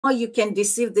more you can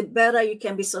deceive, the better you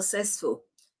can be successful.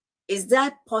 Is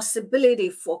that possibility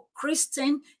for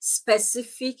Christian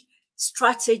specific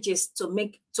strategies to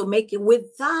make it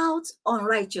without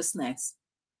unrighteousness?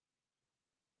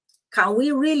 Can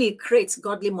we really create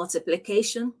godly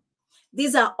multiplication?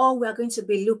 These are all we are going to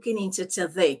be looking into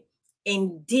today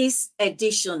in this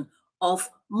edition of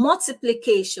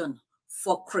Multiplication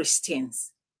for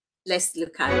Christians. Let's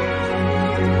look at it.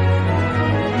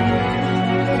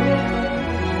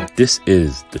 This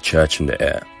is the Church in the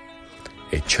Air,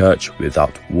 a church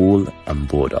without wall and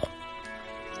border,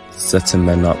 setting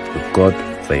men up with God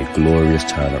for a glorious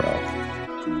turnaround.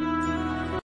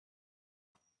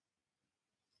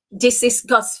 This is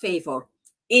God's favor.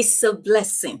 It's a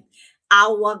blessing.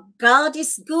 Our God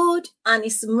is good and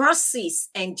his mercies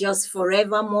endures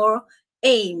forevermore.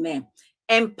 Amen.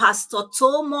 And Pastor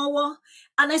Tomowo,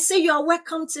 and I say you are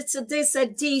welcome to today's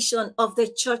edition of the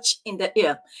Church in the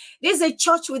Air. This is a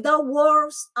church without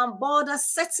walls and borders,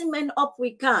 setting men up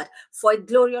with God for a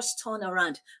glorious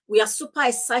turnaround. We are super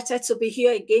excited to be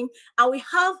here again, and we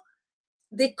have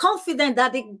the confidence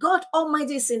that the God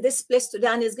Almighty is in this place today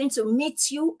and is going to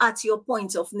meet you at your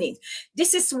point of need.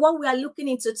 This is what we are looking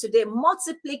into today: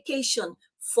 multiplication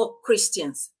for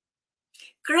Christians.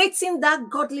 Creating that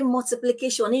godly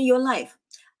multiplication in your life.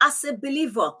 As a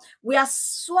believer, we are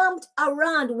swamped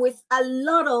around with a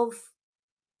lot of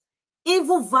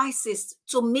evil vices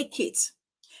to make it.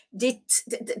 The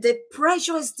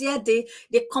pressure is there, the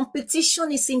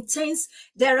competition is intense.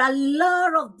 There are a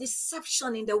lot of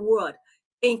deception in the world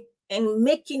in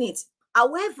making it.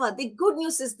 However, the good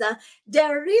news is that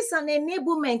there is an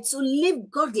enablement to live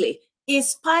godly in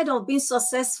spite of being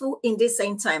successful in this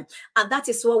same time. And that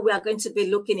is what we are going to be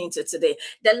looking into today.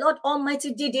 The Lord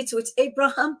Almighty did it with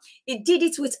Abraham. He did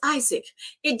it with Isaac.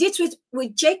 He did it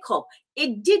with Jacob.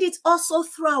 He did it also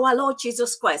through our Lord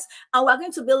Jesus Christ. And we're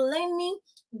going to be learning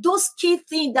those key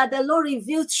things that the Lord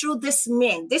revealed through this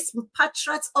man, this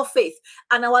patriarchs of faith,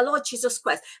 and our Lord Jesus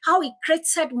Christ, how he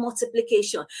created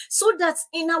multiplication, so that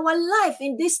in our life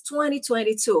in this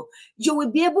 2022, you will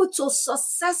be able to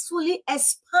successfully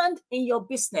expand in your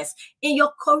business, in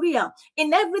your career,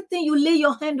 in everything you lay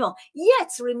your hand on, yet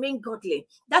remain godly.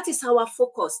 That is our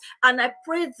focus. And I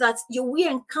pray that you will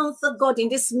encounter God in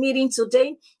this meeting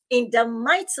today, in the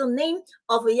mighty name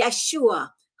of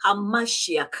YESHUA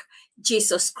HAMASHIACH,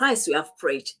 Jesus Christ, we have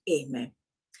prayed. Amen.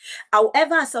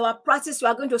 However, as our practice, we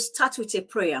are going to start with a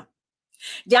prayer.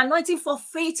 The anointing for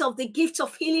faith of the gift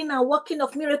of healing and working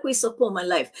of miracles is upon my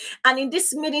life. And in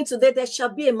this meeting today, there shall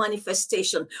be a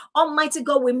manifestation. Almighty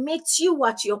God will meet you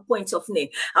at your point of need.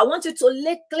 I want you to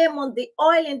lay claim on the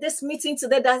oil in this meeting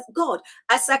today, that God,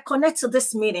 as I connect to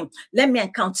this meeting, let me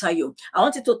encounter you. I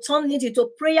want you to turn it into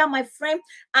prayer, my friend,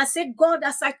 and say, God,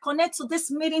 as I connect to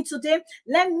this meeting today,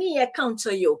 let me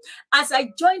encounter you. As I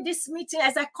join this meeting,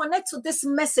 as I connect to this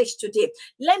message today,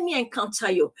 let me encounter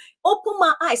you. Open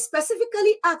my eyes, specifically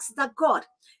ask that God,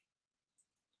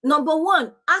 number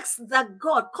one, ask that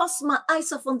God cause my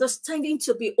eyes of understanding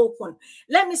to be open.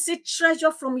 Let me see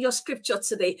treasure from your scripture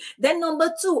today. Then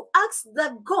number two, ask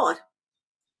that God,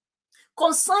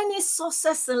 concerning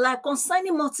success in life,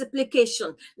 concerning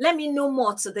multiplication, let me know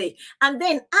more today. And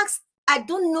then ask, I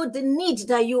don't know the need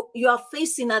that you are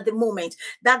facing at the moment,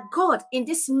 that God, in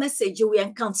this message, you will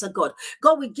encounter God.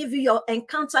 God will give you your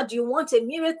encounter. Do you want a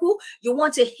miracle? You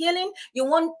want a healing? You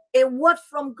want a word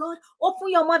from God? Open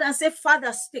your mouth and say,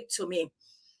 Father, speak to me.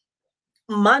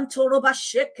 Mantoroba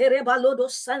shekereba lodo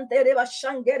santereba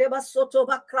shangereba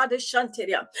sotoba krade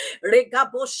shanteria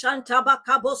regabo shantaba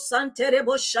kabo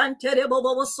santerebo shanterebo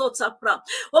bobo sotapra.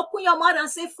 Open your mouth and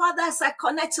say, Father, as I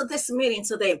connect to this meeting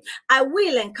today, I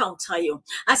will encounter you.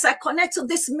 As I connect to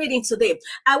this meeting today,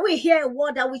 I will hear a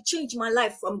word that will change my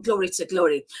life from glory to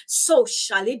glory. So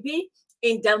shall it be,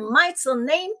 in the mighty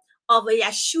name of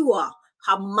YESHUA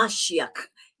HAMASHIACH,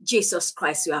 Jesus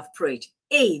Christ, you have prayed.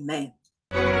 Amen.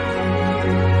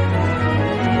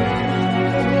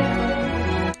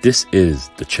 This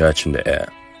is the Church in the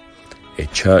Air, a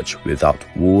church without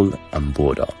wall and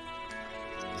border,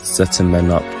 setting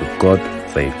men up with God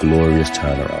for a glorious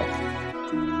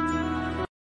turnaround.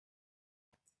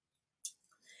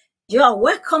 You are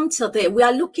welcome today. We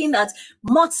are looking at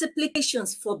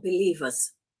multiplications for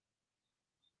believers.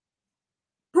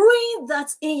 Praying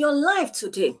that in your life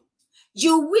today,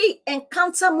 you will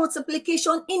encounter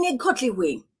multiplication in a godly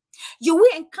way. You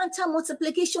will encounter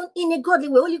multiplication in a godly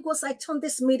way. Holy Ghost, I turn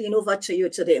this meeting over to you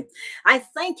today. I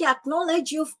thank you,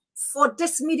 acknowledge you for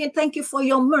this meeting. Thank you for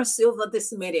your mercy over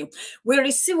this meeting. We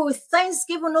receive with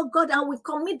thanksgiving, oh God, and we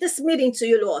commit this meeting to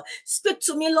you, Lord. Speak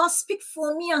to me, Lord. Speak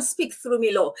for me and speak through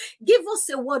me, Lord. Give us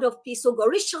a word of peace, oh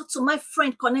God. Reach out to my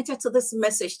friend connected to this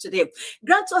message today.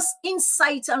 Grant us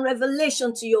insight and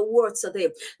revelation to your word today.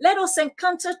 Let us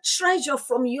encounter treasure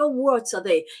from your word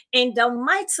today. In the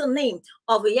mighty name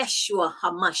of Yeshua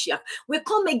HaMashiach. We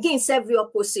come against every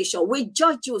opposition. We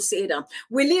judge you, Satan.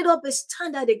 We lead up a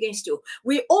standard against you.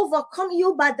 We overcome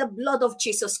you by the blood of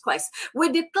Jesus Christ.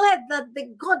 We declare that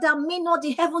the God that made not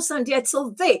the heavens and the earth,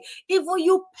 so they, even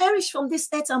you, perish from this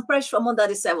earth and perish from under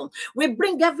the heaven. We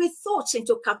bring every thought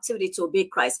into captivity to obey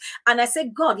Christ. And I say,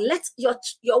 God, let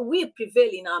your will prevail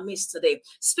in our midst today.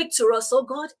 Speak to us, oh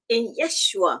God, in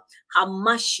Yeshua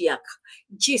HaMashiach.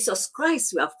 Jesus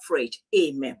Christ, we have prayed.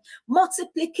 Amen.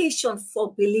 Multiplication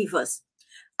for believers.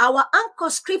 Our anchor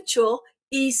scripture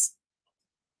is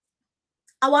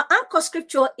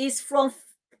from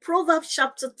Proverbs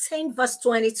chapter 10, verse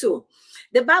 22.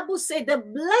 The Bible says the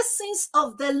blessings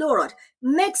of the Lord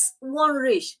makes one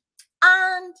rich,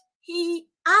 and he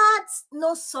adds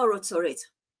no sorrow to it.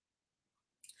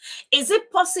 Is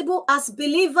it possible as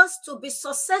believers to be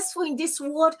successful in this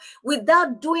world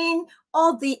without doing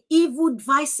all the evil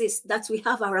vices that we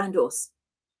have around us?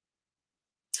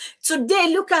 Today,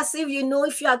 look as if you know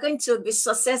if you are going to be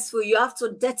successful, you have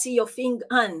to dirty your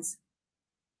hands.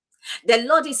 The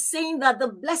Lord is saying that the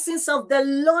blessings of the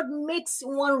Lord makes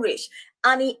one rich,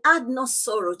 and he add no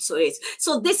sorrow to it.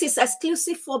 So this is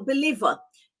exclusive for believer.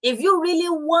 If you really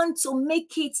want to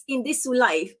make it in this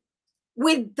life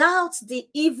without the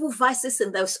evil vices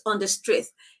on the street,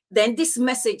 then this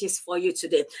message is for you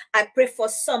today. I pray for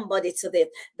somebody today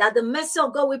that the mercy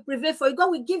of God will prevail for you.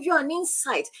 God will give you an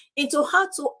insight into how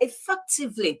to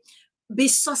effectively be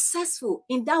successful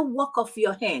in that work of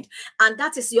your hand. And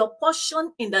that is your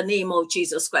portion in the name of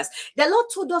Jesus Christ. The Lord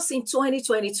told us in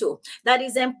 2022 that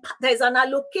there is an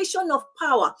allocation of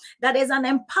power, that is an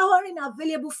empowering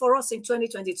available for us in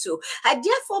 2022. I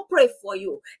therefore pray for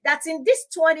you that in this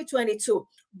 2022,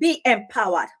 be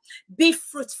empowered, be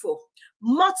fruitful,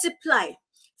 multiply,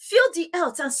 fill the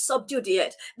earth and subdue the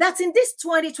earth. That in this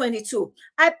 2022,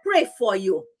 I pray for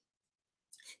you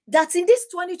that in this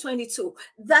 2022,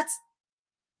 that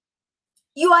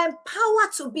you are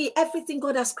empowered to be everything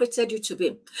God has created you to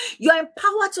be. You are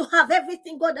empowered to have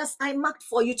everything God has marked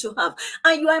for you to have.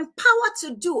 And you are empowered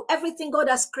to do everything God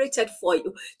has created for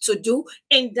you to do.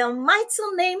 In the mighty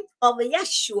name of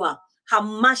Yeshua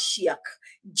HaMashiach,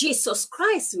 Jesus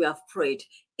Christ, we have prayed.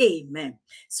 Amen.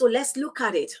 So let's look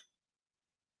at it.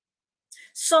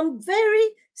 Some very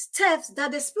steps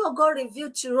that the Spirit of God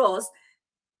revealed to us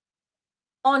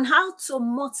on how to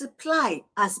multiply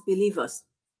as believers.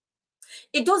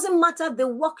 It doesn't matter the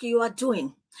work you are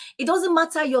doing. It doesn't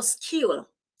matter your skill.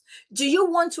 Do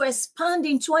you want to expand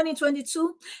in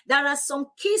 2022? There are some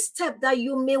key steps that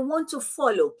you may want to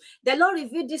follow. The Lord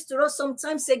revealed this to us some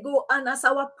time ago, and as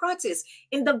our practice,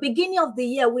 in the beginning of the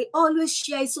year, we always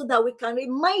share so that we can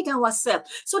remind ourselves,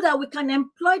 so that we can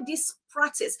employ this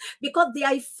practice, because they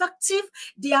are effective,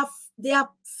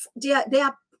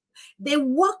 they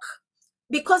work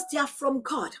because they are from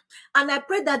God. And I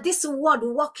pray that this word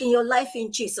will work in your life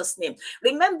in Jesus' name.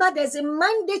 Remember, there's a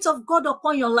mandate of God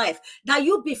upon your life, that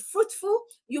you be fruitful,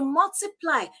 you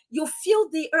multiply, you fill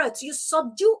the earth, you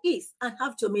subdue it and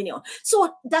have dominion.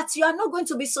 So that you are not going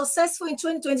to be successful in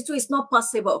 2022 is not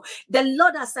possible. The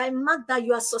Lord has marked that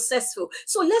you are successful.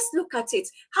 So let's look at it.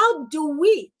 How do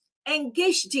we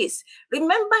engage this?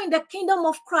 Remember, in the kingdom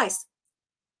of Christ,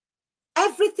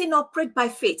 everything operates by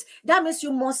faith. That means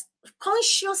you must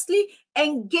consciously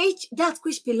engage that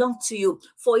which belongs to you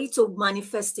for it to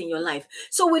manifest in your life.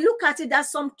 So we look at it. There's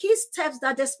some key steps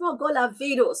that the Spirit of God has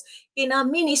given us in our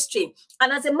ministry.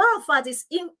 And as a matter of fact, it's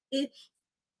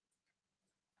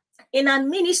in our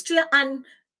ministry, and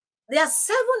there are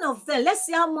 7 of them. Let's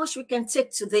see how much we can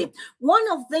take today. One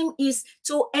of them is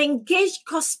to engage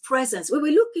God's presence. We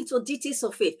will look into details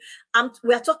of it.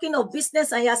 We are talking of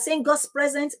business, and you are saying God's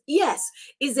presence. Yes,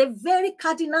 is a very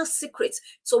cardinal secret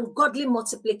to godly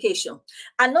multiplication.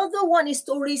 Another one is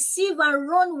to receive and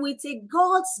run with a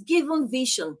God's given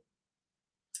vision.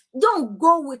 Don't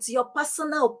go with your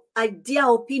personal idea,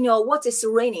 opinion, or what is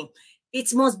reigning.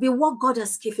 It must be what God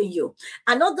has given you.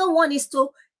 Another one is to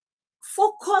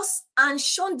focus and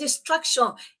shun distraction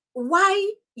while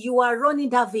you are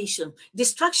running that vision.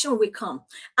 Distraction will come.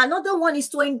 Another one is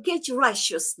to engage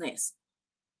righteousness.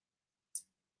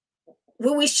 We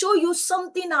will show you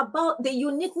something about the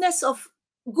uniqueness of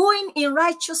going in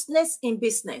righteousness in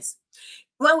business.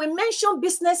 When we mention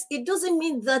business, it doesn't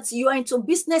mean that you are into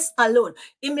business alone.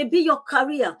 It may be your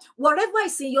career. Whatever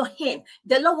is in your hand,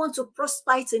 the Lord wants to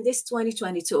prosper it in this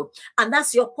 2022. And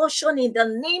that's your portion in the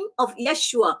name of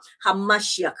Yeshua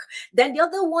HaMashiach. Then the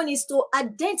other one is to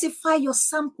identify your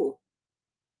sample.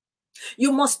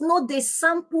 You must know the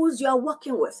samples you are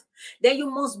working with. Then you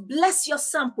must bless your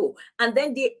sample. And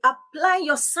then they apply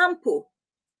your sample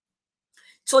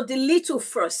to the little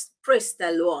first. Praise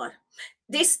the Lord.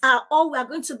 These are all we are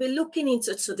going to be looking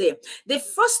into today. The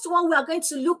first one we are going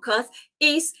to look at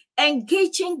is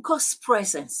engaging God's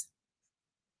presence.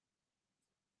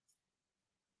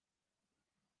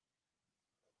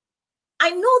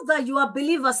 I know that you are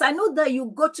believers. I know that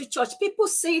you go to church. People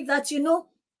say that,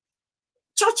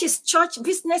 church is church,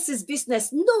 business is business.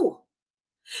 No.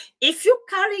 If you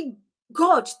carry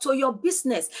God to your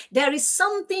business, there is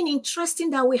something interesting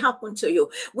that will happen to you.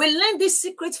 We learned this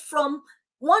secret from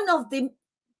one of the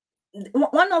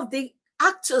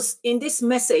actors in this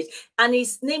message, and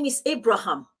his name is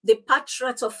Abraham, the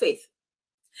patriarch of faith.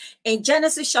 In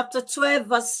Genesis chapter 12,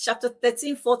 verse chapter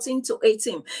 13, 14 to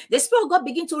 18, the Spirit of God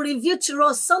began to reveal to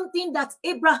us something that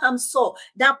Abraham saw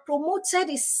that promoted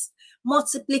his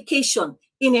multiplication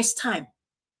in his time.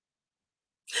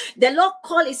 The Lord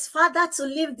called his father to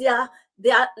leave their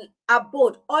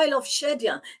abode, oil of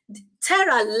Shedian.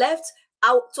 Terah left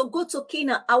out to go to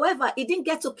Canaan. However, he didn't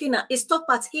get to Canaan. He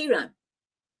stopped at Haran.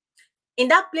 In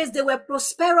that place, they were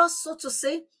prosperous, so to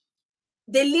say.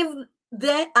 They lived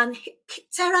there, and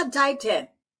Terah died there.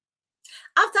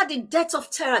 After the death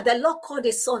of Terah, the Lord called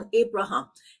his son Abraham.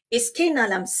 It's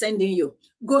Canaan I'm sending you.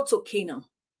 Go to Canaan.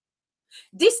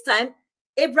 This time,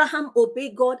 Abraham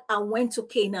obeyed God and went to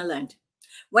Canaan land.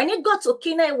 When he got to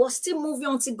Canaan, he was still moving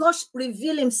until God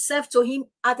revealed himself to him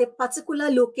at a particular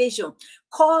location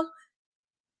called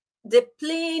the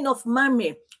plain of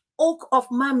Mamre, oak of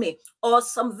Mamre, or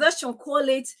some version call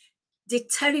it the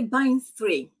terebinth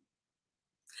tree.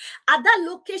 At that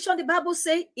location, the Bible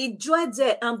says he dwelt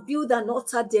there and built an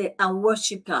altar there and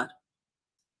worshiped God.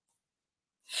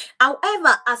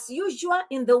 However, as usual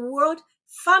in the world,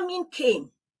 famine came.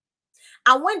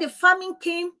 And when the famine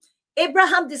came,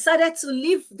 Abraham decided to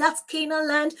leave that Canaan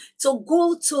land to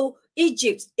go to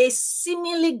Egypt, a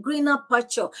seemingly greener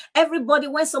pasture. Everybody,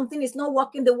 when something is not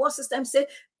working, the world system said,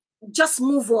 just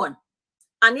move on.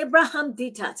 And Abraham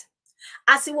did that.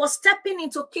 As he was stepping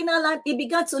into Canaan land, he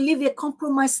began to live a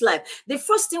compromised life. The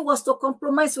first thing was to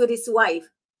compromise with his wife.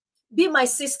 Be my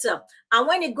sister. And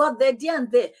when he got there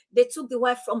and there, they took the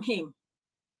wife from him.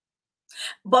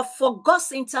 But for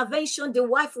God's intervention, the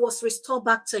wife was restored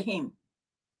back to him.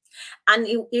 And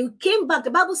he came back.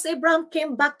 The Bible says Abraham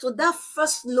came back to that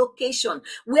first location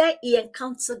where he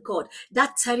encountered God,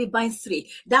 that terebinth tree,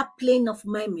 that plain of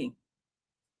Mamre.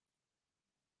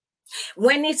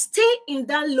 When he stayed in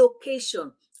that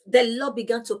location, the Lord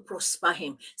began to prosper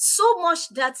him so much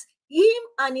that him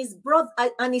and his brother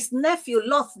and his nephew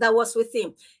Lot that was with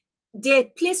him, their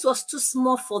place was too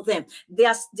small for them.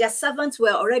 Their servants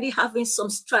were already having some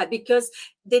strife because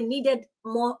they needed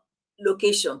more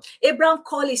location. Abraham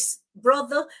called his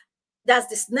brother, that's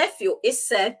this nephew. He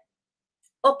said,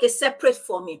 okay, separate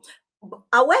for me.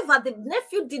 However, the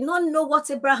nephew did not know what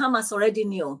Abraham has already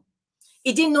knew.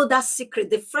 He didn't know that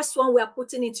secret, the first one we are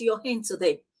putting into your hand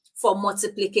today for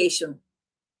multiplication.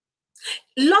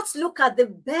 Let's look at the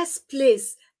best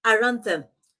place around them,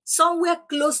 somewhere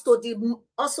close to the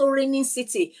also reigning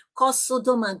city called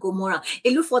Sodom and Gomorrah. He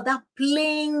looked for that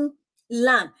plain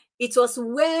land. It was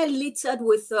well littered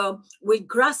with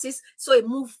grasses, so he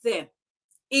moved there.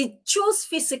 He chose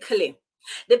physically.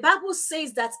 The Bible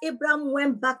says that Abraham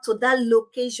went back to that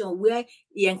location where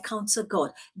he encountered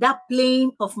God, that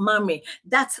plain of Mamre,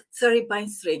 that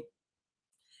terebinth tree.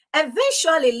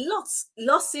 Eventually,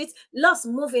 Lot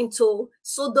moved into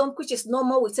Sodom, which is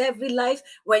normal with every life.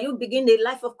 When you begin a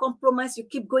life of compromise, you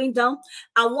keep going down.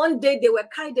 And one day they were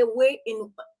carried away in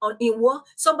war.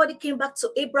 Somebody came back to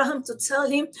Abraham to tell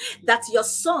him that your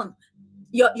son,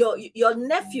 your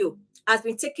nephew has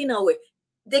been taken away.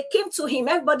 They came to him.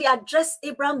 Everybody addressed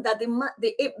Abraham that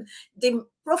the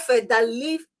prophet that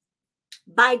lived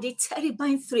by the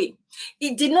terebinth tree.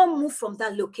 He did not move from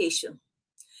that location.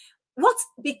 What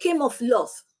became of Lot?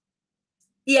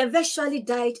 He eventually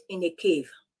died in a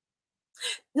cave.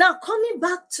 Now, coming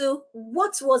back to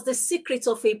what was the secret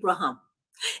of Abraham.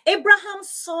 Abraham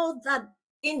saw that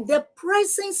in the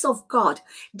presence of God,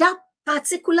 that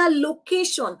particular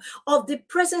location of the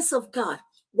presence of God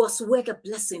was where the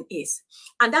blessing is.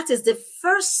 And that is the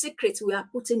first secret we are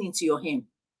putting into your hand.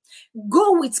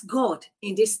 Go with God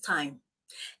in this time.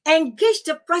 Engage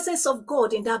the presence of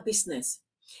God in that business.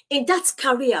 in that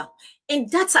career, in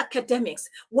that academics,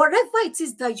 whatever it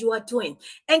is that you are doing,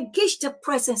 engage the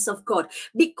presence of God,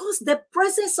 because the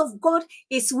presence of God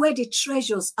is where the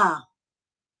treasures are.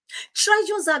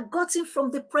 Treasures are gotten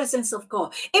from the presence of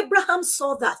God. Abraham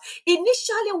saw that.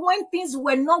 Initially, when things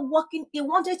were not working, he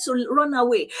wanted to run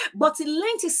away, but he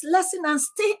learned his lesson and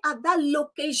stayed at that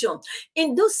location.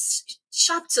 In those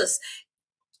chapters,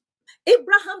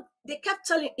 Abraham, they kept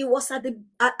telling, it was at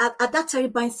that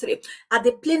terebinth tree, at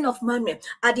the plain of Mamre,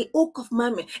 at the oak of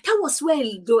Mamre. That was where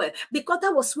he dwelt, because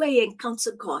that was where he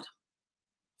encountered God.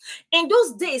 In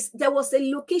those days, there was a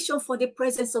location for the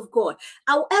presence of God.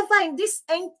 However, in this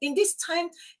time,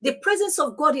 the presence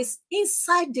of God is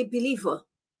inside the believer.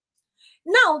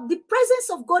 Now, the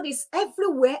presence of God is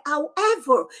everywhere.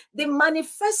 However, the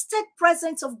manifested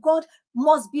presence of God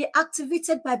must be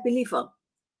activated by believer.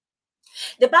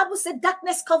 The Bible said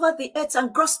darkness covered the earth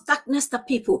and gross darkness the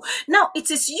people. Now, it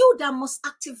is you that must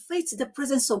activate the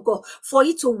presence of God for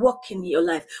it to work in your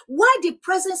life. Why the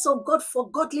presence of God? For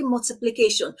godly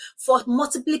multiplication, for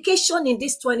multiplication in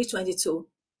this 2022.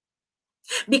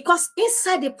 Because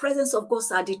inside the presence of God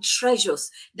are the treasures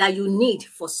that you need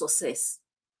for success.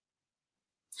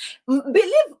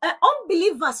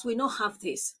 Unbelievers will not have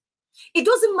this. It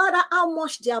doesn't matter how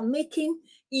much they are making,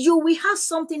 you will have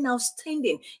something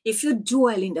outstanding if you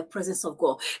dwell in the presence of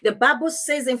God. The Bible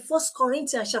says in 1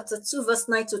 Corinthians chapter 2, verse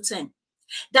 9 to 10,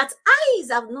 that eyes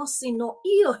have not seen, nor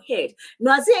ear heard,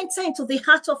 nor has it entered into the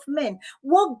heart of men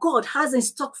what God has in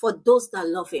stock for those that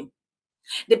love him.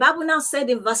 The Bible now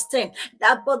said in verse 10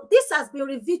 that, but this has been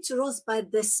revealed to us by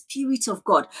the Spirit of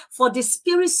God, for the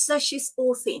Spirit searches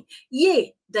all things,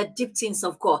 yea, the deep things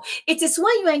of God. It is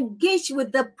when you engage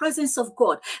with the presence of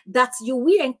God that you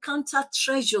will encounter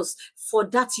treasures for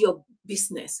that your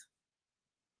business.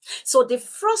 So the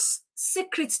first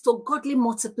secret to godly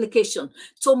multiplication,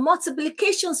 to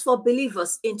multiplications for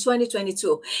believers in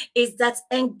 2022, is that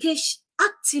engage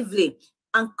actively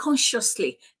and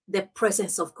consciously the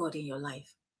presence of God in your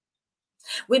life.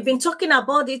 We've been talking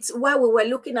about it while we were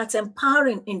looking at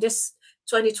empowering in this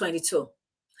 2022.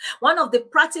 One of the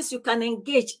practices you can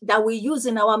engage that we use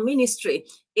in our ministry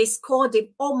is called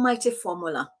the Almighty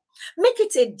Formula. Make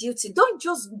it a duty. Don't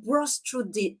just brush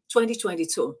through the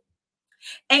 2022.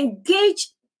 Engage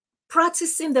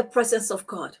practicing the presence of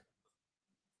God.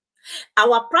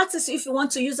 Our practice, if you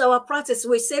want to use our practice,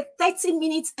 we say 30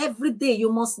 minutes every day.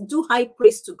 You must do high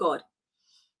praise to God.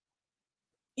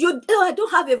 I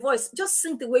don't have a voice. Just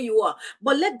sing the way you are.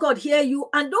 But let God hear you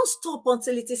and don't stop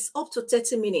until it is up to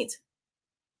 30 minutes.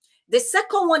 The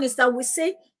second one is that we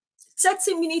say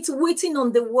 30 minutes waiting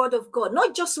on the word of God,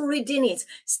 not just reading it,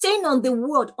 staying on the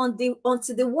word until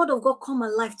the word of God come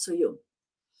alive to you.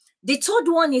 The third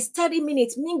one is 30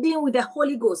 minutes mingling with the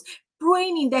Holy Ghost,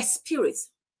 praying in the Spirit.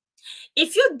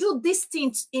 If you do these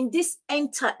things in this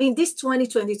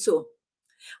 2022,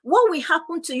 what will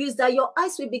happen to you is that your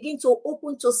eyes will begin to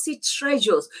open to see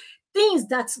treasures, things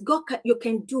that you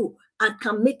can do and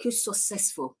can make you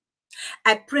successful.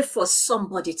 I pray for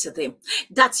somebody today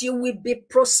that you will be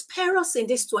prosperous in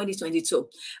this 2022,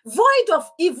 void of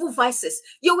evil vices.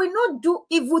 You will not do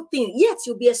evil things, yet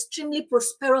you'll be extremely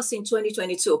prosperous in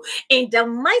 2022. In the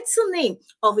mighty name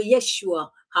of Yeshua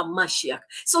HaMashiach.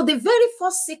 So the very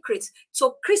first secret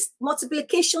to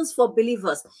multiplications for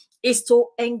believers is to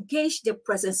engage the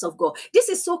presence of God. This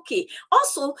is okay.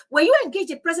 Also, when you engage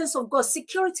the presence of God,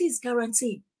 security is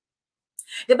guaranteed.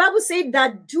 The Bible says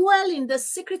that dwell in the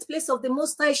secret place of the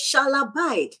Most High shall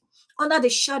abide under the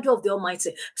shadow of the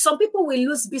Almighty. Some people will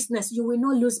lose business. You will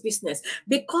not lose business,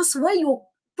 because when you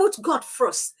put God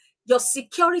first, your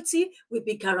security will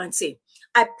be guaranteed.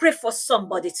 I pray for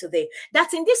somebody today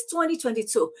that in this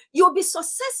 2022, you'll be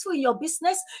successful in your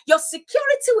business. Your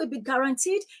security will be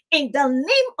guaranteed in the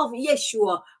name of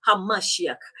Yeshua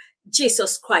HaMashiach.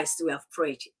 Jesus Christ, we have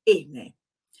prayed. Amen.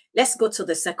 Let's go to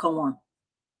the second one.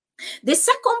 The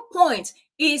second point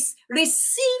is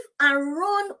receive and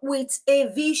run with a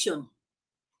vision.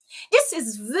 This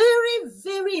is very,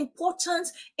 very important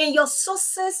in your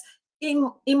success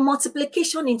in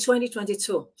multiplication in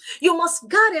 2022. You must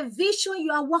guard a vision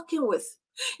you are working with.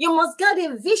 You must guard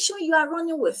a vision you are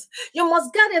running with. You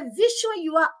must guard a vision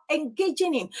you are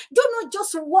engaging in. Do not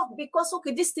just work because,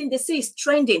 okay, this thing they say is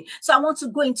trending, so I want to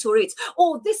go into it.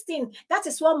 Oh, this thing, that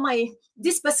is what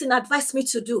this person advised me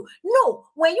to do. No,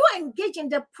 when you engage in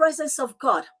the presence of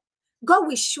God, God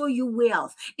will show you way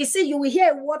out. You see, you will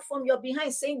hear a word from your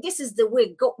behind saying, this is the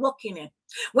way, go walk in it.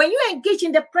 When you engage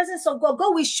in the presence of God,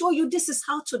 God will show you this is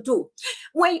how to do.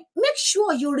 Make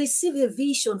sure you receive a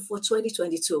vision for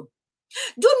 2022.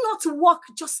 Do not walk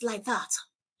just like that.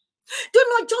 Do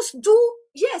not just do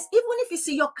Yes, even if it's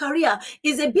in your career,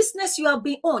 it's a business you have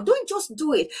been on, don't just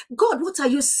do it. God, what are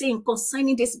you saying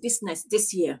concerning this business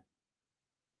this year?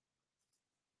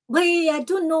 Wait, I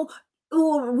don't know.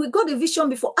 Oh, we got a vision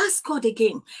before. Ask God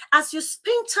again. As you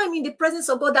spend time in the presence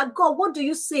of God, that God, what do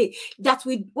you say that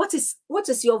what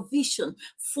is your vision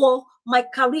for my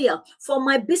career, for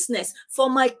my business, for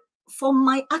my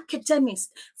academics,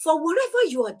 for whatever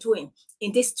you are doing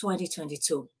in this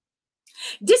 2022?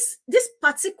 This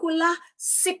particular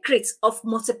secret of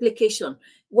multiplication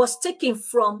was taken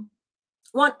from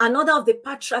another of the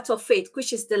patriarchs of faith,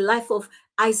 which is the life of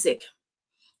Isaac.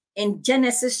 In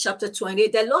Genesis chapter 20,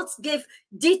 the Lord gave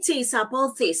details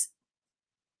about this.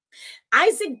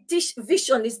 Isaac's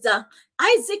vision is that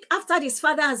Isaac, after his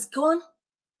father has gone,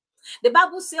 the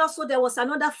Bible says also there was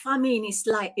another famine in his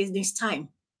life, in his time.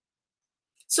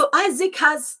 So Isaac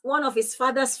has one of his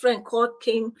father's friend called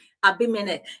King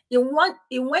Abimelech. He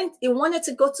wanted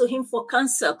to go to him for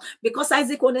counsel because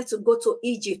Isaac wanted to go to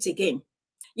Egypt again.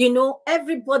 You know,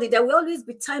 everybody, there will always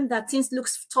be time that things look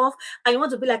tough and you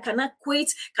want to be like, can I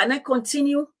quit? Can I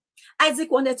continue?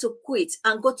 Isaac wanted to quit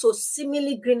and go to a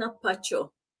seemingly greener pasture.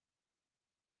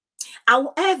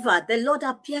 However, the Lord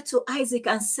appeared to Isaac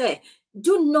and said,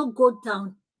 do not go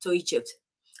down to Egypt.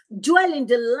 Dwell in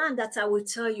the land that I will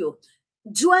tell you.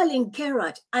 Dwell in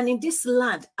Gerar, and in this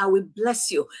land I will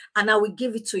bless you, and I will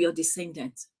give it to your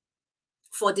descendants.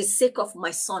 For the sake of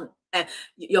my son,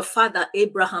 your father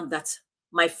Abraham, that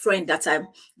my friend that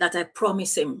I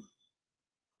promised him.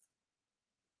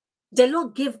 The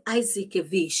Lord gave Isaac a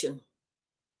vision.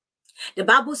 The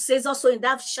Bible says also in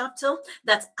that chapter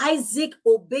that Isaac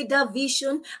obeyed that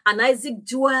vision and Isaac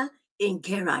dwelled in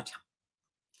Gerar.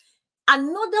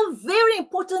 Another very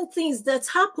important thing that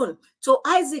happened to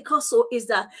Isaac also is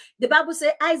that the Bible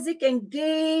says Isaac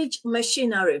engaged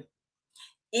machinery.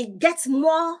 It gets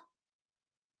more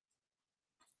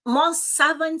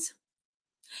servants.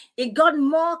 It got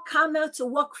more camel to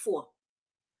work for.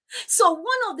 So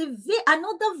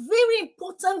another very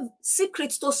important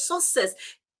secret to success,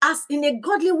 as in a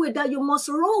godly way that you must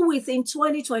roll with in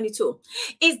 2022,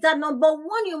 is that number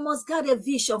one, you must get a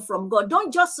vision from God.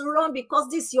 Don't just run because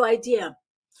this is your idea.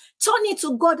 Turn it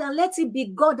to God and let it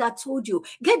be God that told you.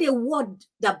 Get a word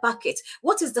that back it.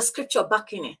 What is the scripture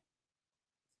backing it?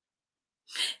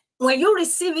 When you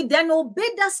receive it, then obey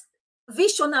that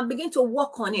vision and begin to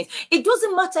work on it. It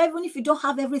doesn't matter even if you don't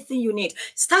have everything you need.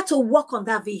 Start to work on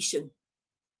that vision.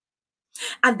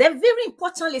 And then very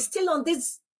importantly, still on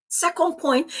this second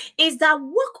point, is that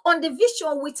work on the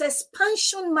vision with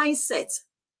expansion mindset.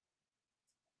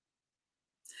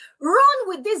 Run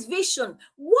with this vision,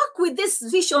 work with this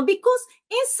vision, because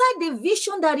inside the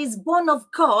vision that is born of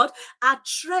God are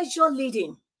treasure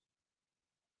leading.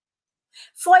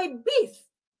 For a bit,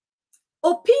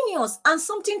 opinions and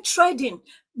something trading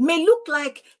may look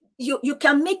like you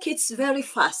can make it very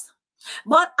fast.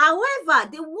 But however,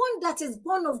 the one that is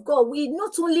born of God will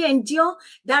not only endure,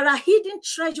 there are hidden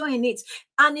treasure in it.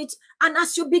 And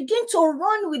as you begin to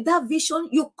run with that vision,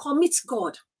 you commit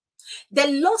God. The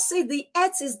Lord said the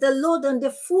earth is the Lord and the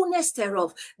fullness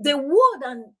thereof, the world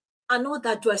and all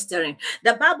that dwells therein.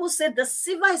 The Bible said the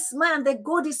silver is mine and the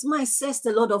gold is mine, says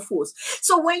the Lord of hosts.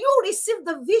 So when you receive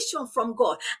the vision from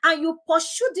God and you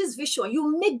pursue this vision,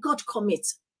 you make God commit.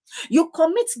 You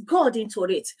commit God into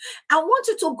it. I want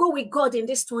you to go with God in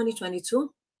this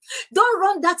 2022. Don't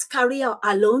run that career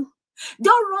alone.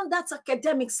 Don't run that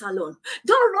academics alone.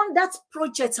 Don't run that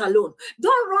project alone.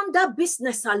 Don't run that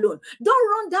business alone.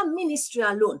 Don't run that ministry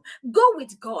alone. Go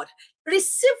with God.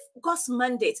 Receive God's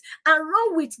mandate and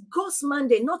run with God's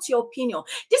mandate, not your opinion.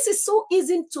 This is so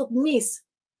easy to miss.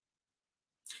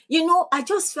 You know, I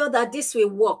just felt that this will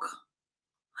work.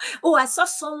 Oh, I saw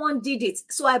someone did it,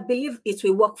 so I believe it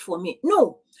will work for me.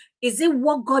 No. Is it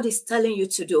what God is telling you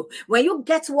to do? When you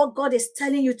get what God is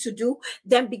telling you to do,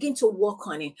 then begin to work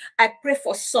on it. I pray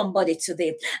for somebody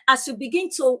today. As you begin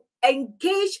to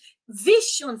engage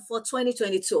vision for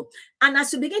 2022, and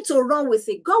as you begin to run with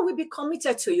it, God will be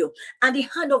committed to you, and the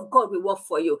hand of God will work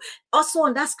for you. Also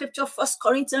on that scripture, 1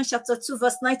 Corinthians chapter 2,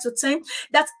 verse 9 to 10,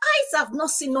 that eyes have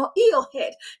not seen nor ear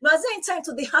heard, nor has it entered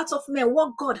into the heart of man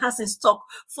what God has in stock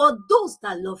for those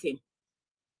that love him.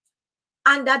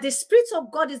 And that the Spirit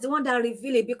of God is the one that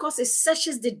reveals it, because it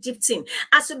searches the deep thing.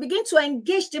 As you begin to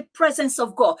engage the presence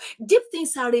of God, deep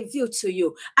things are revealed to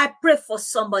you. I pray for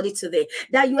somebody today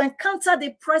that you encounter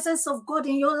the presence of God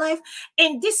in your life,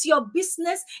 in this your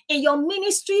business, in your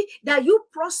ministry, that you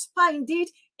prosper indeed,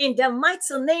 in the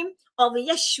mighty name of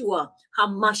YESHUA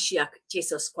HAMASHIACH,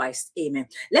 Jesus Christ. Amen.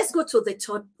 Let's go to the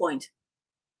third point.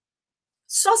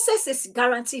 Success is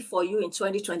guaranteed for you in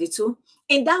 2022.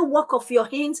 In that work of your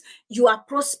hands, you are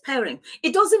prospering.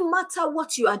 It doesn't matter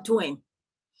what you are doing.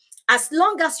 As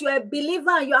long as you are a believer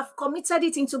and you have committed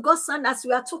it into God's hand, as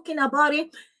we are talking about it,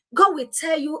 God will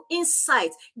tell you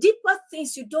insight, deeper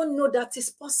things you don't know that is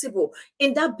possible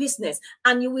in that business.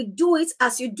 And you will do it.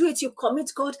 As you do it, you commit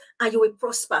God and you will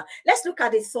prosper. Let's look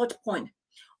at the third point.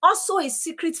 Also a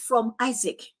secret from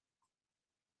Isaac.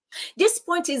 This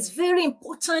point is very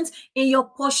important in your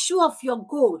pursuit of your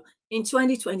goal in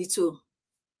 2022.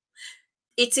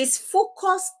 It is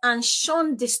focus and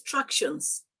shun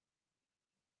distractions.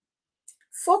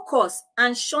 Focus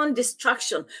and shun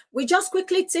distraction. We just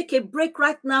quickly take a break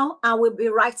right now and we'll be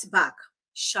right back.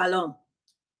 Shalom.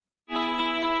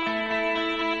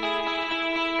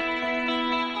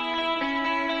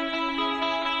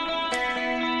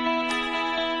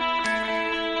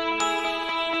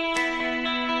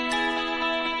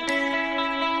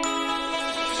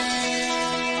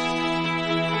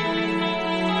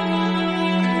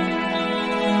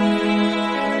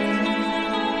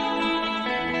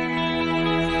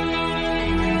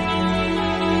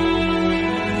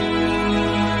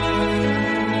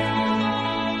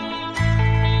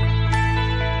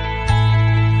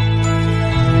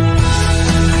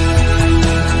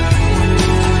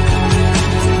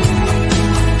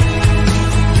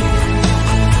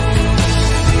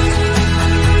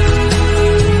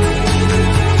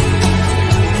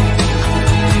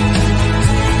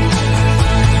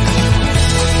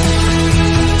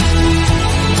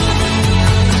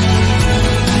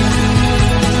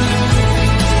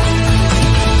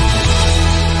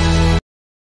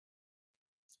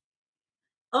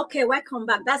 Okay, welcome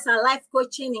back. That's our life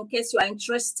coaching. In case you are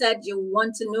interested, you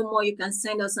want to know more, you can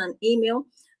send us an email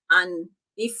and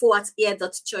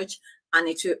info@ear.church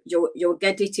and you'll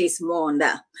get details more on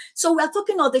that. So we're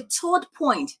talking on the third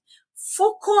point,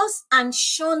 focus and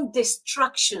shun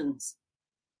distractions.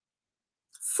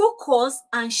 Focus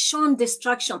and shun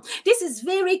distraction. This is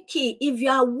very key if you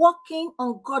are working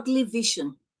on godly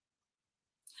vision.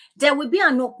 There will be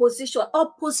an opposition.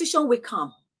 Opposition will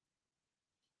come.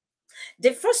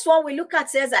 The first one we look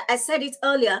at, as I said it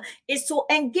earlier, is to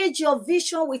engage your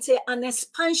vision with an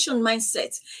expansion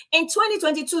mindset. In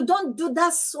 2022, don't do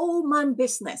that soul man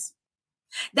business.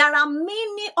 There are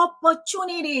many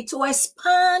opportunities to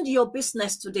expand your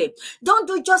business today. Don't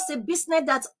do just a business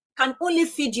that can only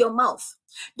feed your mouth.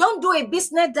 Don't do a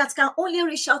business that can only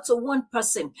reach out to one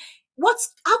person.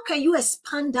 How can you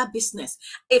expand that business?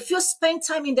 If you spend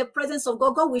time in the presence of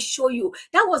God, God will show you.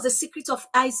 That was the secret of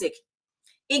Isaac.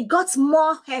 He got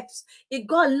more helps. He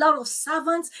got a lot of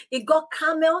servants. He got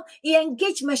camel. He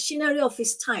engaged machinery of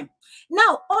his time.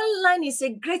 Now, online is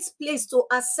a great place to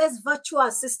access virtual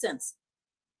assistants.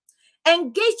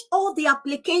 Engage all the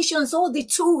applications, all the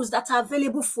tools that are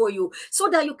available for you so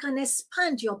that you can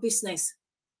expand your business.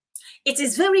 It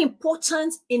is very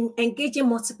important in engaging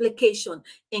multiplication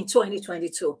in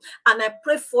 2022. And I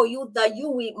pray for you that you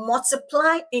will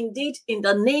multiply indeed in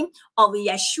the name of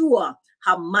YESHUA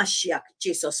HAMASHIACH,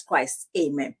 Jesus Christ.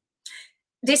 Amen.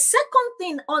 The second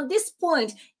thing on this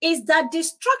point is that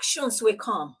distractions will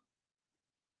come.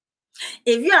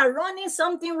 If you are running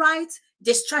something right,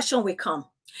 distraction will come.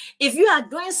 If you are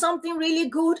doing something really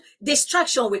good,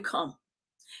 distraction will come.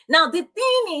 Now, the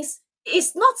thing is,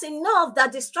 it's not enough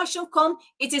that distraction come.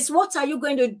 It is what are you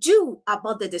going to do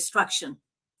about the distraction?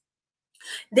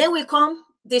 They will come.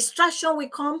 Distraction will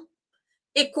come.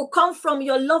 It could come from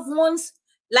your loved ones.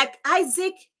 Like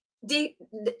Isaac,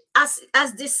 as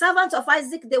the servant of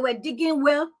Isaac, they were digging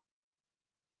well.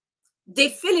 The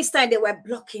Philistine, they were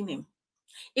blocking him.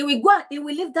 He will go, he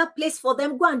will leave that place for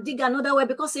them, go and dig another way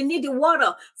because he need the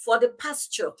water for the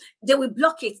pasture. They will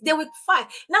block it. They will fight.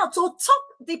 Now, to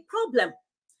top the problem,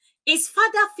 his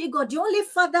father figure, the only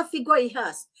father figure he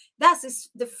has, that's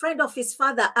the friend of his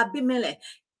father, Abimelech.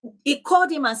 He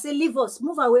called him and said, leave us,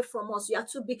 move away from us. You are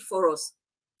too big for us.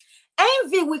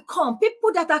 Envy will come.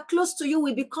 People that are close to you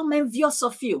will become envious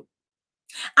of you.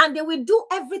 And they will do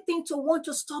everything to want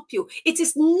to stop you. It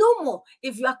is normal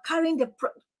if you are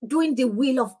doing the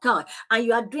will of God and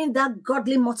you are doing that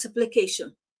godly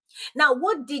multiplication. Now,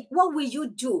 what will you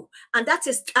do? And that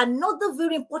is another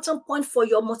very important point for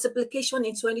your multiplication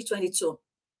in 2022.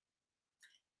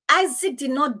 Isaac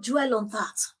did not dwell on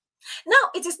that.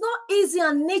 Now, it is not easy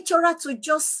and natural to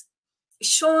just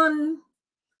shun.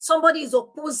 Somebody is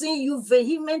opposing you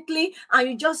vehemently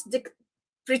and you just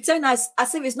pretend as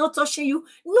if it's not touching you.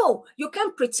 No, you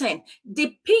can't pretend.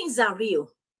 The pains are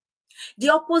real. The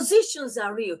oppositions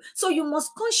are real. So you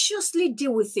must consciously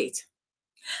deal with it.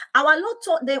 Our Lord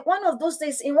taught that one of those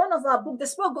days in one of our books, the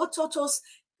Spirit of God taught us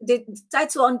the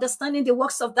title Understanding the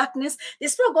Works of Darkness, the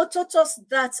Spirit of God taught us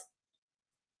that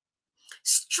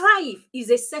strife is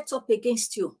a setup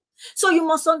against you. So you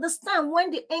must understand,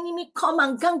 when the enemy come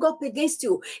and gang up against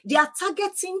you, they are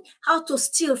targeting how to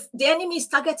steal. The enemy is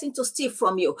targeting to steal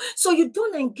from you. So you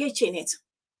don't engage in it.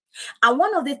 And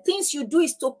one of the things you do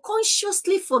is to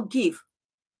consciously forgive.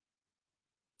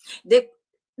 The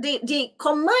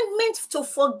commandment to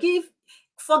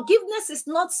forgiveness is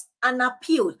not an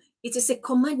appeal. It is a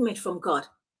commandment from God.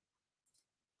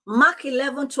 Mark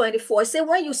 11:24, it says,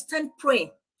 when you stand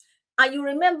praying and you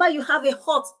remember you have a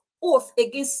hot oath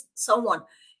against someone,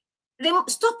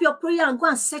 stop your prayer and go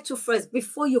and settle first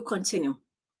before you continue.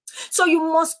 So you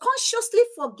must consciously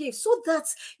forgive so that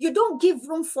you don't give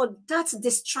room for that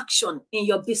distraction in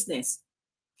your business.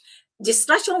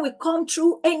 Distraction will come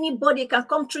through anybody. It can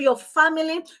come through your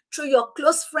family, through your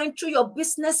close friend, through your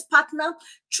business partner,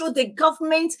 through the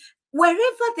government.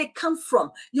 Wherever they come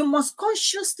from, you must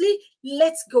consciously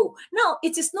let go. Now,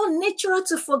 it is not natural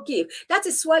to forgive. That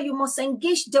is why you must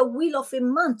engage the will of a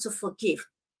man to forgive.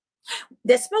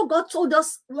 The Spirit of God told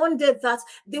us one day that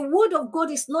the word of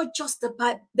God is not just the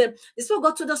Bible. The Spirit of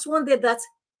God told us one day that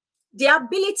the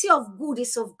ability of good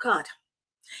is of God.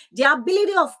 The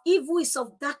ability of evil is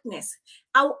of darkness.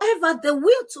 However, the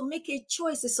will to make a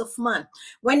choice is of man.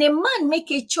 When a man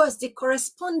makes a choice, the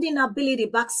corresponding ability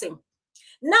backs him.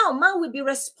 Now, man will be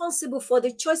responsible for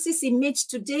the choices he made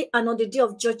today and on the day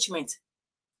of judgment.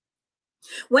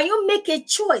 When you make a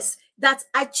choice that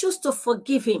I choose to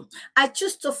forgive him, I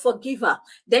choose to forgive her,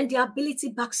 then the ability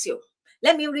backs you.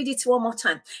 Let me read it one more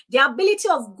time. The ability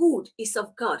of good is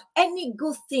of God. Any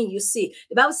good thing you see,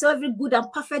 the Bible says every good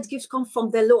and perfect gift comes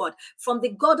from the Lord, from the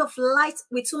God of light,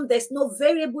 with whom there's no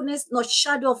variableness, nor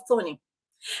shadow of turning.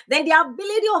 Then the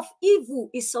ability of evil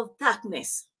is of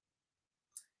darkness.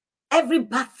 Every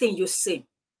bad thing you see,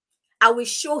 I will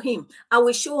show him, I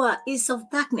will show her, is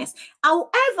of darkness.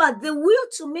 However, the will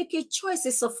to make a choice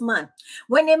is of man.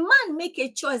 When a man makes a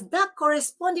choice, that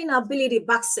corresponding ability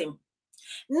backs him.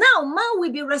 Now, man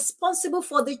will be responsible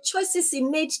for the choices he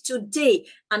made today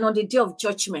and on the day of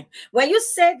judgment. When you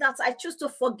say that I choose to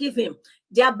forgive him,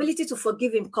 the ability to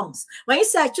forgive him comes. When you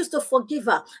say I choose to forgive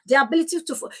her, the ability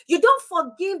to you don't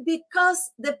forgive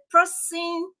because the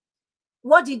person,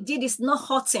 what he did is not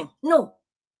hurting. No.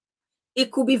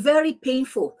 It could be very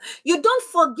painful. You don't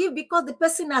forgive because the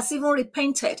person has even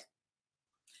repented.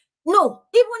 No,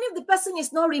 even if the person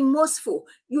is not remorseful,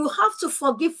 you have to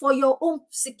forgive for your own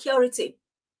security.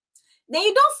 Then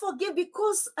you don't forgive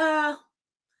because,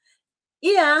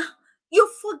 you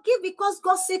forgive because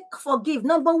God said forgive.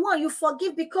 Number one, you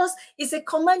forgive because it's a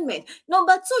commandment.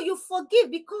 Number two, you forgive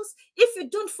because if you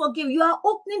don't forgive, you are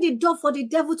opening the door for the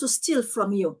devil to steal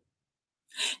from you.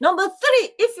 Number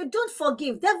three, if you don't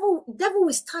forgive, devil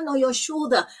will stand on your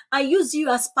shoulder and use you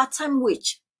as part-time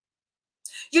wage.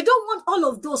 You don't want all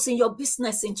of those in your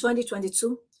business in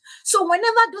 2022. So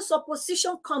whenever those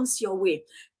opposition comes your way,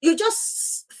 you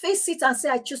just face it and say,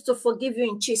 I choose to forgive you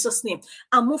in Jesus' name,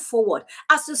 and move forward.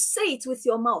 As you say it with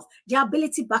your mouth, the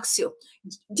ability backs you.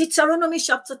 Deuteronomy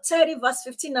chapter 30, verse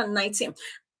 15 and 19.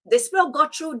 The Spirit of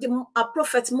God through the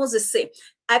prophet Moses say,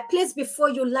 I place before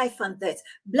you life and death,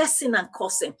 blessing and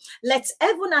cursing. Let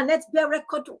heaven and earth bear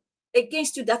record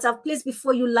against you that I've placed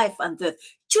before you life and death.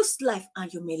 Choose life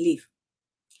and you may live.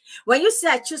 When you say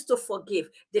I choose to forgive,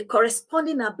 the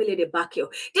corresponding ability back you.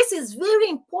 This is very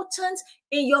important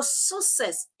in your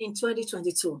success in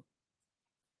 2022.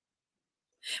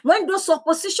 When those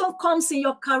opposition comes in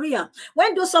your career,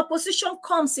 when those opposition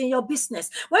comes in your business,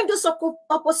 when those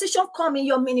opposition come in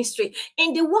your ministry,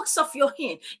 in the works of your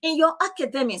hand, in your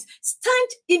academics, stand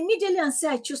immediately and say,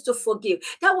 I choose to forgive.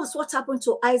 That was what happened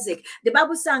to Isaac. The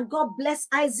Bible says, and God bless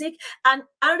Isaac, and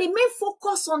remain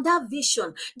focused on that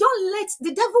vision. Don't let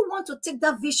the devil want to take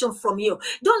that vision from you.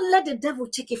 Don't let the devil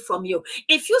take it from you.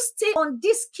 If you stay on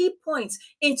these key points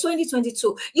in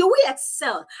 2022, you will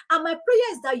excel. And my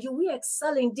prayer is that you will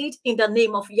excel indeed in the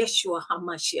name of YESHUA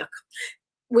HAMASHIACH.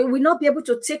 We will not be able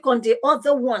to take on the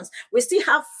other ones. We still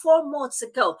have 4 more to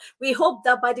go. We hope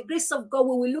that by the grace of God,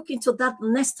 we will look into that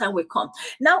next time we come.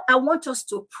 Now, I want us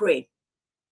to pray.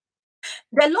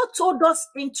 The Lord told us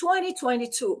in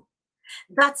 2022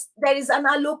 that there is an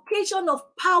allocation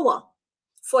of power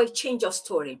for a change of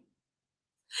story.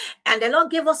 And the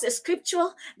Lord gave us a scripture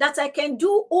that I can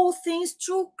do all things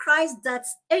through Christ that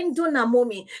endonamo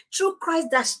me, through Christ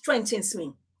that strengthens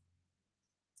me.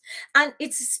 And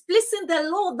it's pleasing the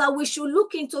Lord that we should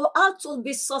look into how to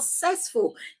be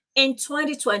successful in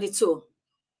 2022.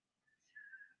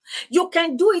 You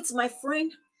can do it, my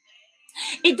friend.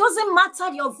 It doesn't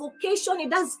matter your vocation.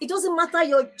 It doesn't matter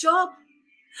your job.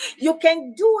 You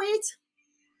can do it.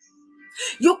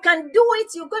 You can do it.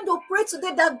 You're going to pray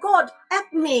today that God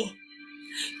help me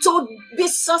to be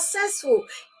successful.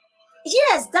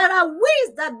 Yes, there are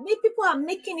ways that people are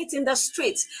making it in the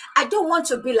streets. I don't want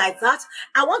to be like that.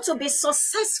 I want to be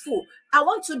successful. I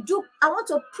want to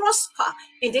prosper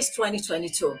in this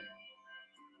 2022.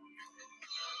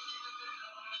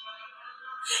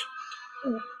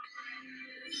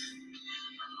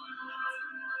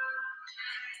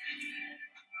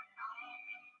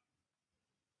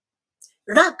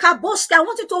 Rakaboska, I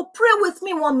want you to pray with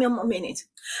me one more minute.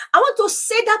 I want to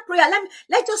say that prayer.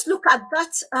 Let's just look at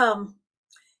that.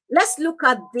 Let's look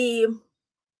at the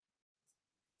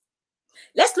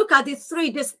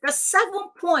 7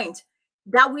 point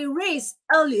that we raised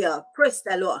earlier. Praise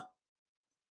the Lord.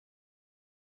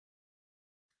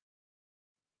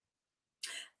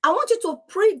 I want you to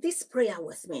pray this prayer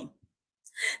with me,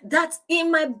 that in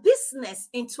my business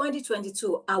in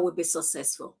 2022, I will be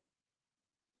successful.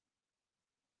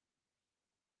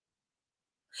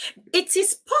 It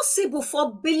is possible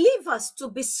for believers to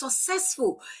be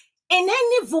successful in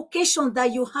any vocation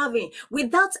that you have in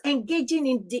without engaging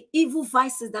in the evil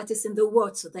vices that is in the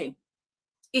world today.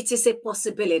 It is a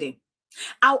possibility.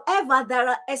 However, there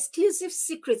are exclusive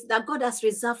secrets that God has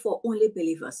reserved for only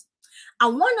believers.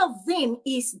 And one of them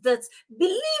is that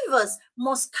believers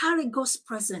must carry God's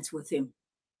presence with him.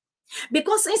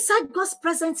 Because inside God's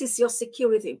presence is your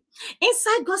security.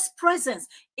 Inside God's presence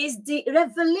is the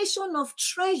revelation of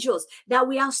treasures that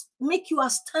will make you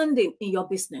outstanding in your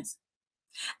business.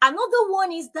 Another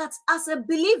one is that as a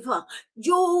believer,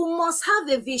 you must have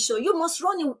a vision. You must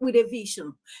run with a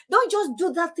vision. Don't just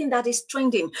do that thing that is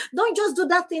trending. Don't just do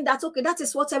that thing that, okay, that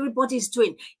is what everybody is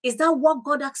doing. Is that what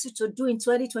God asks you to do in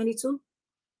 2022?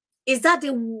 Is that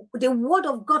the word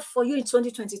of God for you in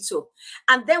 2022?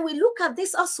 And then we look at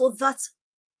this also, that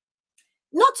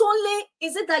not only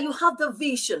is it that you have the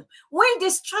vision, when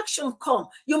distraction comes,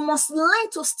 you must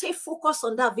learn to stay focused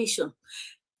on that vision.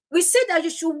 We say that you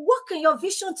should work in your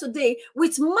vision today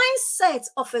with mindset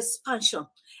of expansion.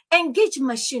 Engage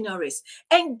machineries.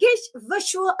 Engage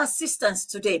virtual assistants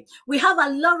today. We have a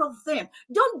lot of them.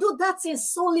 Don't do that thing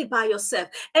solely by yourself.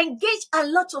 Engage a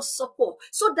lot of support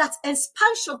so that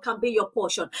expansion can be your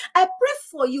portion. I pray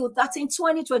for you that in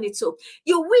 2022,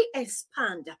 you will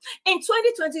expand. In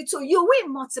 2022, you will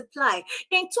multiply.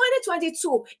 In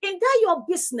 2022, in that your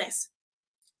business,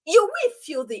 you will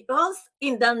fill the earth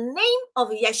in the name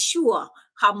of YESHUA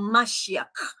HAMASHIACH,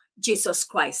 Jesus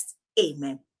Christ.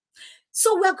 Amen.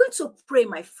 So we're going to pray,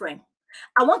 my friend.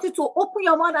 I want you to open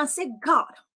your mouth and say,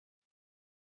 God,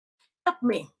 help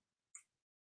me.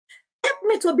 Help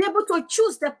me to be able to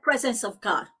choose the presence of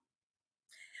God.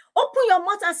 Open your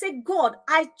mouth and say, God,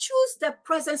 I choose the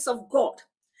presence of God.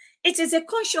 It is a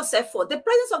conscious effort. The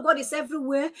presence of God is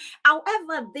everywhere.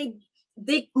 However,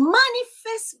 the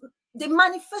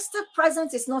manifested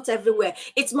presence is not everywhere.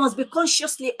 It must be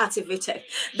consciously activated.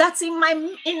 That's in my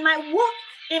work,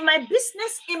 in my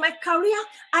business, in my career,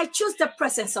 I choose the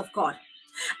presence of God.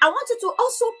 I want you to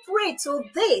also pray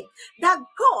today that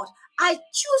God, I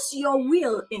choose your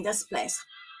will in this place.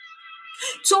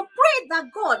 To pray that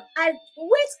God, I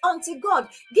wait until God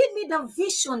give me the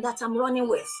vision that I'm running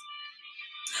with.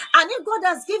 And if God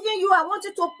has given you, I want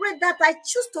you to pray that I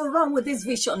choose to run with this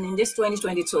vision in this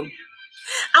 2022.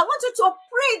 I want you to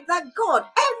pray that God,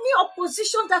 any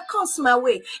opposition that comes my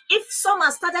way, if some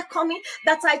has started coming,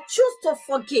 that I choose to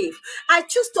forgive. I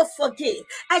choose to forgive.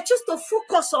 I choose to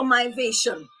focus on my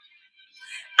vision.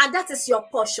 And that is your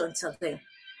portion today.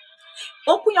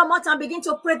 Open your mouth and begin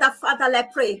to pray that, Father, I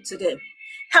pray today.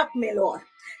 Help me, Lord.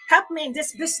 Help me in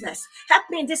this business. Help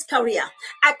me in this career.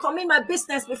 I commit my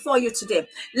business before you today.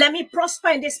 Let me prosper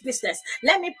in this business.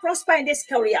 Let me prosper in this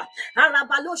career.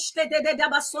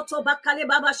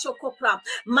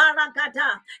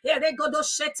 Maragada, eregodo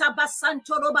sheta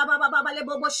basantoro baba baba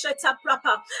lebobo sheta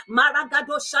prapa.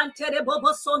 Maragado shantere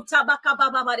bobo sonta baka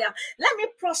baba baria. Let me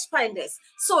prosper in this.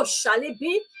 So shall it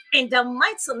be. In the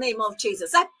mighty name of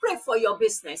Jesus, I pray for your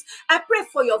business. I pray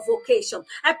for your vocation.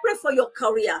 I pray for your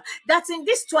career. That in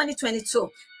this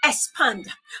 2022, expand,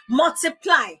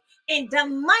 multiply. In the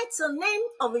mighty name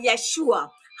of YESHUA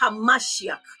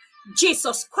HAMASHIACH,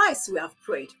 Jesus Christ, we have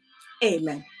prayed.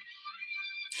 Amen.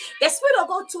 The Spirit of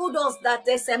God told us that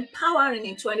there's empowering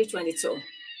in 2022.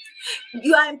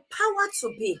 You are empowered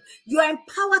to be, you are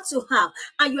empowered to have,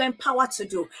 and you are empowered to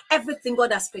do everything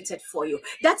God has created for you.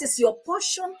 That is your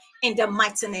portion in the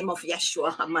mighty name of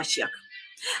YESHUA HAMASHIACH.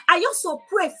 I also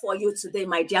pray for you today,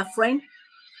 my dear friend.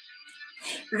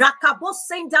 I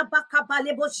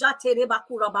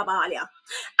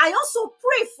also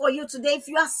pray for you today if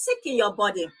you are sick in your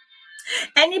body.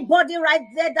 Anybody right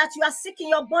there that you are sick in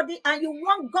your body and you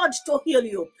want God to heal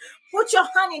you, put your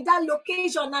hand in that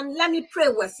location and let me pray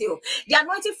with you. The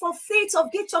anointing for faith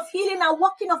of gift of healing and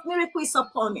working of miracle is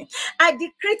upon me. I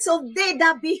decree today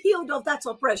that be healed of that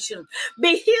oppression,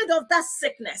 be healed of that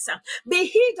sickness, be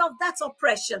healed of that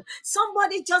oppression.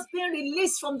 Somebody just being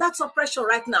released from that oppression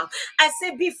right now. I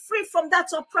say be free from that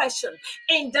oppression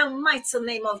in the mighty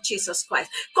name of Jesus Christ.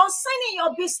 Concerning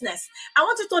your business, I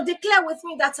want you to declare with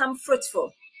me that I'm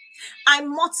fruitful, I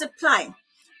multiply,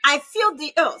 I fill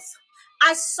the earth,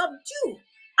 I subdue,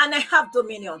 and I have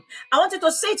dominion. I want you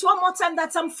to say it one more time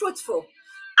that I'm fruitful,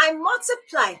 I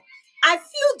multiply, I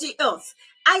fill the earth,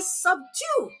 I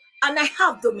subdue, and I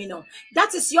have dominion.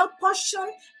 That is your portion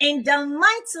in the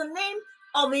mighty name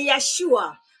of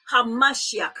YESHUA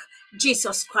HAMASHIACH,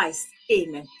 Jesus Christ.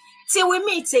 Amen. Till we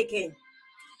meet again,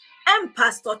 I'm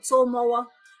Pastor Tomowo.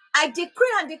 I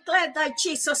decree and declare that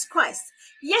Jesus Christ,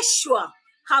 YESHUA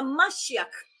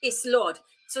HAMASHIACH, is Lord,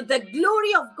 to the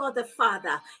glory of God the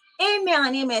Father. Amen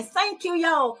and amen. Thank you,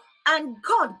 y'all, and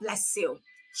God bless you.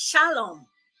 Shalom.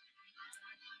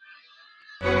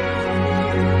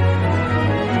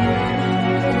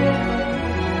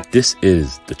 This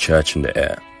is the Church in the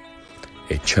Air,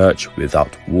 a church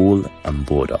without wall and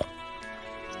border,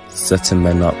 setting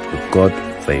men up with God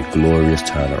for a glorious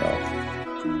turnaround.